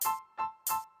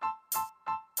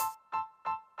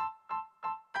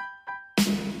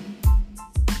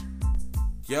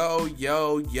Yo,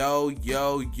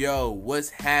 what's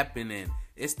happening?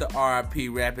 It's the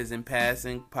RIP Rappers in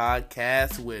Passing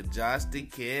podcast with Josh the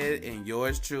Kid and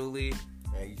yours truly.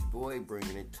 Hey, your boy,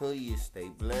 bringing it to you. Stay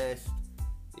blessed.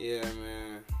 Yeah,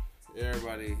 man.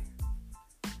 Everybody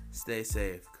stay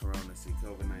safe. Corona, see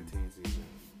COVID-19 season.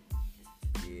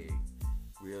 Yeah,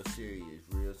 real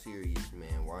serious,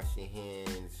 man. Wash your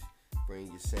hands. Bring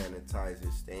your sanitizer.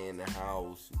 Stay in the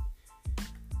house.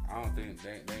 I don't think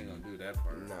they ain't gonna do that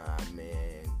part. Nah,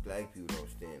 man. Black people don't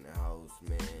stay in the house,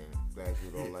 man. Black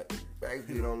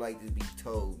people don't like to be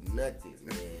told nothing,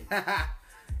 man.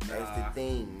 That's the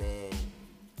thing, man.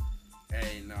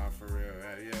 Hey, no, for real.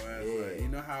 Like, you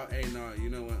know how? Hey, no, you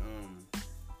know what?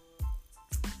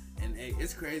 And hey,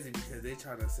 it's crazy because they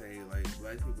try to say like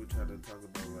black people try to talk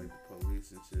about like the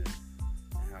police and shit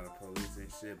and how the police and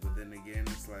shit, but then again,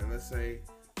 it's like let's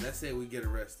say we get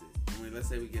arrested. I mean, let's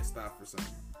say we get stopped for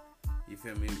something. You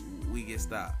feel me? We get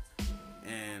stopped.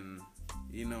 And,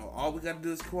 you know, all we got to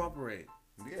do is cooperate.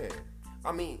 Yeah.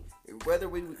 I mean, whether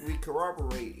we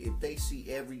cooperate, if they see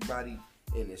everybody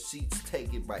in the seats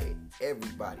taken by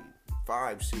everybody,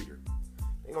 5-seater,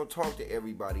 they're going to talk to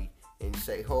everybody and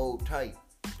say, hold tight.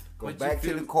 Go back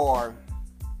to the car.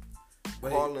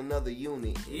 Call another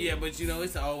unit. Yeah, but you know,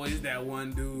 it's always that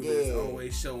one dude that's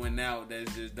always showing out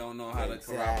that just don't know how to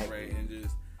cooperate and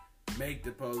just make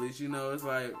the police, you know, it's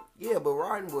like... Yeah, but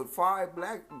riding with 5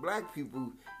 black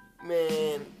people,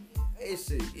 man,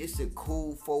 it's a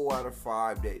cool 4 out of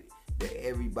 5 that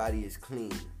everybody is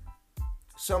clean.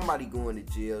 Somebody going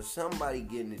to jail, somebody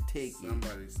getting a ticket.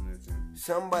 Somebody snitching.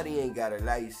 Somebody ain't got a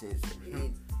license.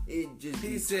 It just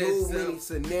be too many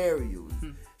scenarios.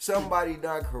 Somebody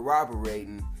not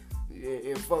corroborating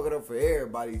and fucking up for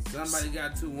everybody. Somebody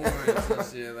got 2 warrants and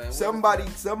shit. Like, somebody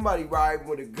riding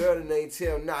with a gun and they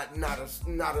tell not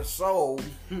a soul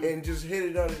and just hit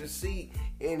it under the seat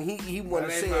and he want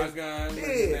to say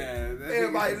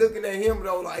everybody looking at him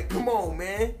though like, come on,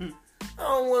 man. I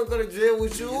don't want to go to jail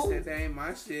with you. You said that ain't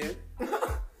my shit.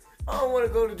 I don't want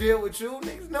to go to jail with you.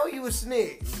 Niggas know you a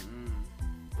snitch.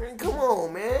 Man, come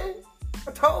on, man.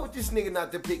 I told this nigga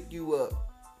not to pick you up.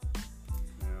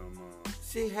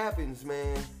 Shit happens,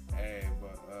 man. Hey,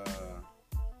 but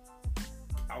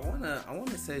I wanna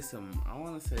say something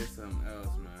else,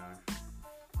 man.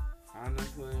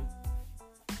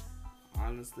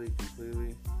 Honestly,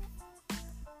 completely.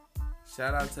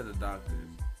 Shout out to the doctors.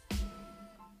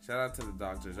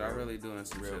 Y'all really doing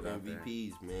some real shit out there.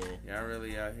 MVPs, man. Y'all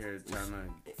really out here trying to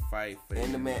fight for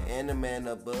the man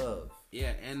above.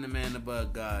 Yeah, and the man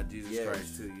above God, Jesus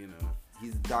Christ too, you know.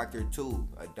 He's a doctor too.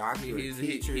 A doctor, he's a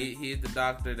teacher. He's the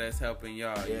doctor that's helping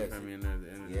y'all. Yes. You feel me? In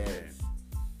the day.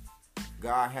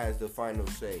 God has the final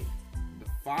say. The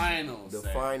final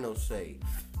say.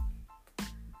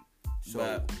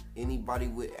 So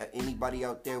anybody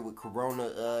out there with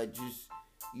corona, just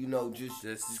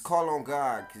call on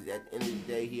God, because at the end of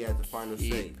the day, He has the final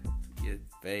say. Your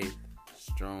faith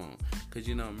strong, because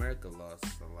you know America lost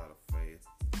a lot of faith.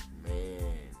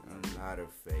 Man. A lot of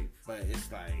faith, but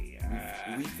it's like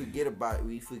we forget about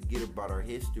our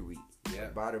history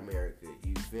about America.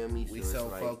 You feel me? We so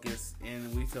focused in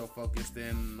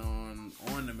on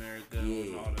America,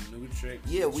 on all the new tricks,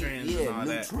 trends, and all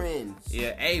that. Trends.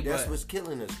 Yeah, that's what's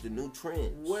killing us. The new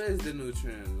trends. What is the new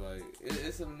trends? Like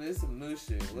it's some new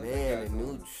shit. What man, the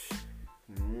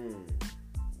new.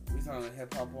 We talking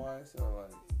hip hop wise or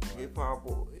like hip hop?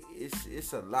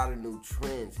 It's a lot of new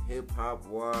trends, hip hop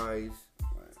wise.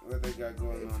 What they got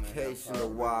going on educational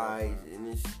wise,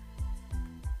 and it's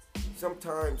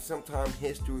sometimes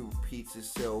history repeats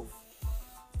itself.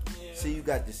 Yeah. See, you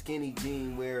got the skinny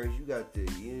jean wearers, you got the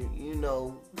the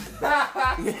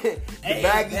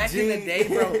baggy back jean. In the day,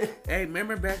 bro. Hey,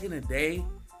 remember back in the day,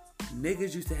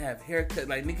 niggas used to have haircut,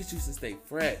 like niggas used to stay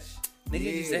fresh.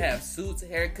 Niggas used to have suits,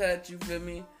 haircuts. You feel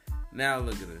me? Now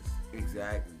look at us.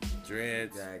 Exactly.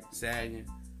 Dreads, sagging.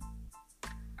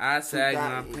 I sag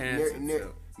my pants.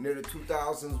 Near the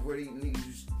 2000s, where these niggas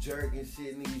used to jerk and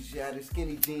shit, niggas had the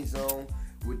skinny jeans on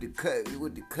with the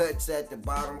cuts at the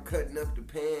bottom, cutting up the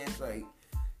pants. Like,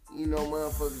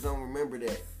 motherfuckers don't remember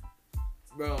that.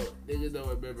 Bro, niggas don't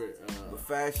remember. But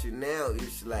fashion now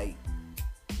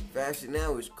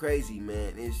is crazy,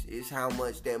 man. It's how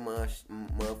much that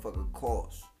motherfucker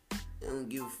costs. They don't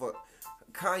give a fuck.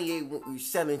 Kanye was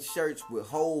selling shirts with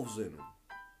holes in them.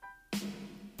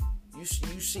 You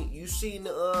seen the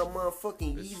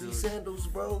motherfucking Yeezy sandals,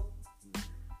 bro?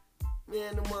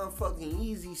 Man, the motherfucking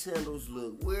Yeezy sandals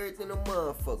look weird than a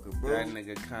motherfucker, bro. That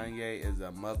nigga Kanye is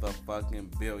a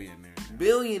motherfucking billionaire.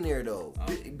 Billionaire, though.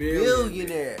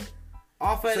 Billionaire.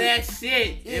 Off of that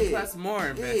shit. And plus more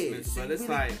investments. But it's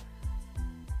like...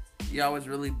 y'all was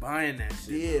really buying that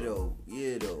shit.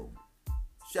 Yeah, though.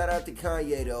 Shout out to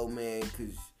Kanye, though, man,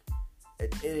 because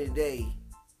at the end of the day,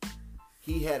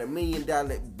 he had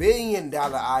 $1 billion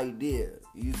idea.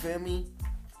 You feel me?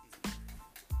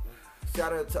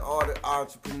 Shout out to all the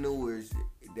entrepreneurs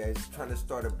that's trying to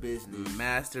start a business.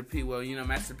 Master P, well,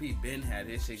 Master P Ben had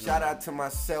his shit. Shout out to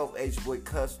myself, H-Boy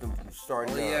Custom,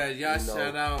 starting up. Oh yeah, y'all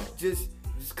shout out. Just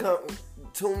come,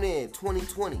 tune in,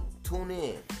 2020. Tune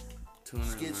in.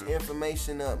 Just get your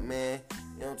information up, man.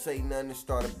 It don't take nothing to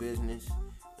start a business.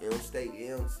 It don't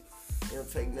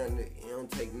take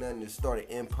nothing to start an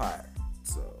empire.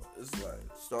 So it's like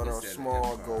start off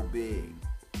small, go big,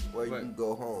 or you can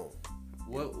go home.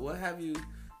 What have you,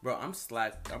 bro? I'm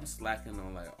slacking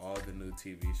on like all the new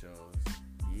TV shows.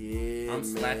 Yeah, I'm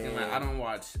slacking. Like I don't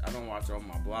watch On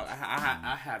My Block.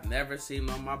 I have never seen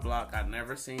On My Block. I've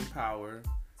never seen Power.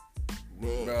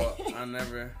 Man, bro, I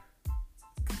never.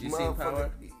 You seen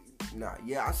Power? Nah,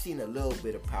 yeah, I seen a little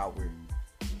bit of Power,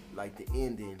 like the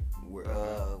ending where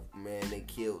man, they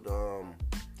killed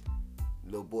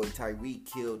little boy Tyreek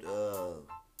killed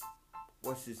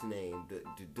what's his name, the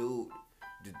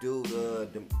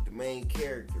main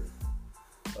character,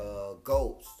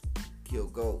 Ghost,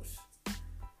 killed Ghost.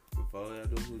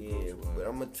 Yeah, but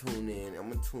I'm gonna tune in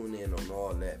on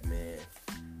all that, man.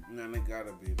 Man, it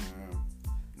gotta be, man.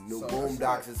 New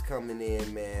Boondocks is coming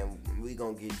in, man. We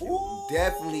gonna get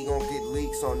definitely gonna get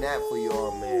leaks on that for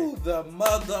y'all, man. The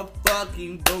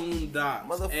motherfucking Boondocks.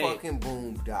 Motherfucking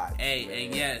Boondocks. Hey,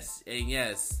 and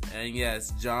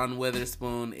yes, John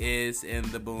Witherspoon is in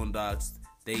the Boondocks.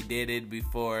 They did it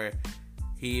before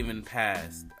he even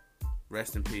passed.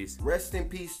 Rest in peace. Rest in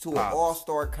peace to Pops. An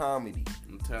all-star comedy.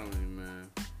 I'm telling you, man.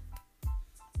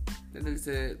 That nigga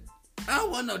said, I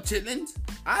don't want no chitlins.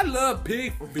 I love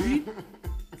pig feet.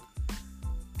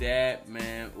 That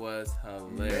man was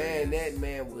hilarious. Man, that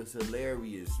man was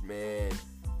hilarious, man.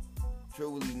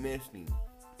 Truly missed him.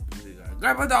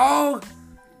 Grab a dog,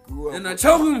 and I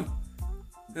choke him,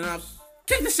 and I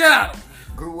kick the shit out of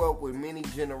him. Grew up with many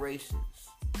generations.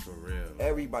 For real.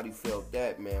 Everybody felt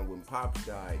that, man, when Pops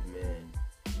died, man.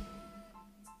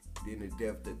 Then the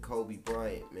death of Kobe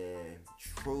Bryant, man.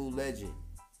 True legend.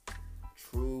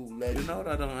 You know what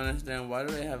I don't understand? Why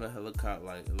do they have a helicopter,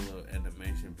 like a little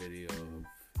animation video of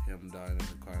him dying in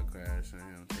a car crash and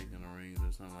him taking the rings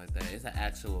or something like that? It's an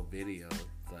actual video,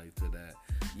 like, to that.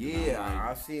 Yeah,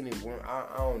 I've seen it.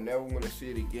 I don't never want to see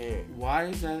it again. Why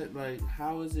is that, like,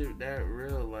 how is it that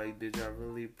real? Like, did y'all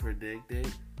really predict it?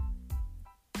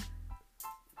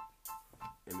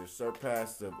 And the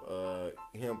surpass of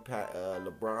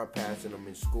LeBron passing them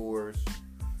in scores.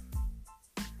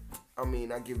 I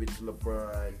mean, I give it to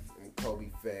LeBron. I'm a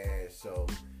Kobe fan, so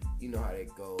you know how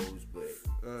that goes. But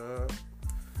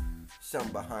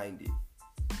something behind it.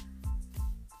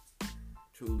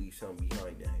 Truly something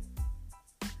behind that.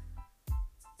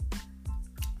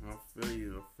 I feel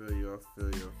you.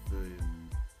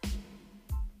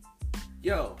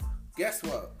 Yo, guess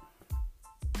what?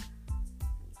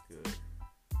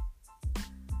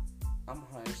 I'm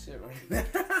high as shit right now.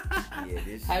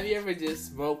 Yeah, have you ever just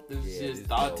smoked and just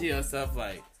thought to yourself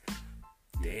like,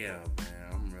 damn, man,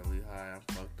 I'm really high. I'm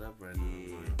fucked up right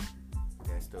now.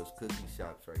 That's those cookie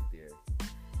shops right there.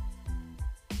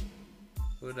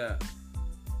 Who that?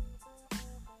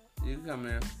 You can come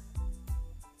in.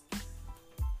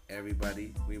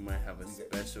 Everybody, we might have a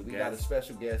special guest. We got a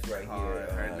special guest right here.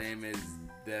 Her name is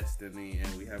Destiny,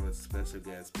 and we have a special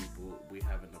guest. People, we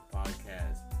having a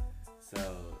podcast.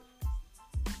 So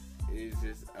it's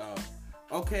just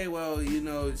okay. Well, you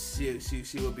know, she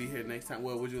will be here next time.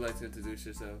 Well, would you like to introduce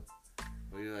yourself?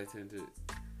 Would you like to introduce?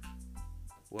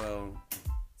 Well,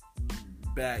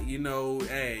 back. You know,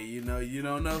 hey, you know, you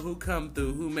don't know who come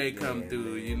through, who may come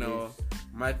through. Man, you know,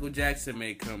 Michael Jackson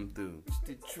may come through. It's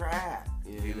the trap,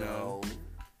 you know.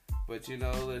 But you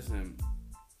know, listen,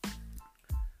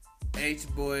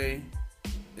 H-Boy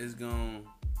is gonna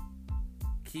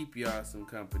keep y'all some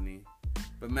company.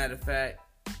 But matter of fact,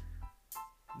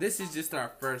 this is just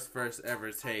our first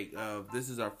ever take of, this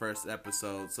is our first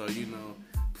episode. So, you know,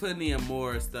 plenty of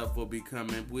more stuff will be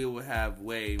coming. We will have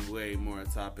way more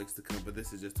topics to come, but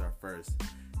this is just our first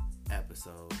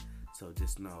episode. So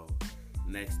just know,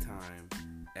 next time,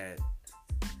 at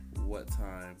what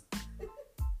time,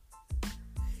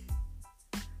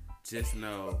 just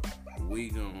know we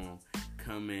gonna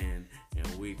come in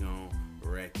and we gonna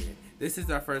wreck it. This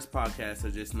is our first podcast, so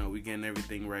just know we getting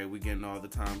everything right. We getting all the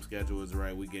time schedules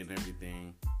right. We getting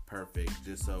everything perfect,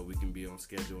 just so we can be on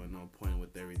schedule and on point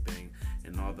with everything.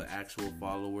 And all the actual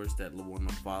followers that want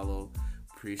to follow,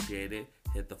 appreciate it.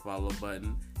 Hit the follow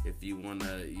button. If you want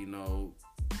to, you know,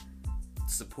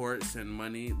 support, send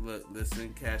money. Look,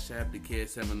 listen, Cash App, the Kid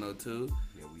 702.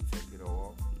 Yeah, we take it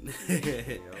all.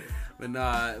 But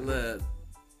nah, look,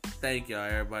 thank y'all,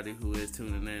 everybody who is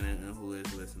tuning in and who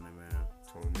is listening, man.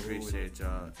 Appreciate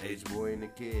y'all. H-Boy and the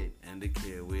Kid. And the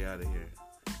Kid, we out of here.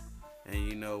 And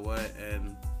you know what?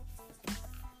 And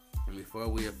before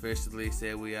we officially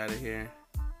say we out of here,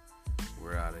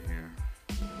 we're out of here.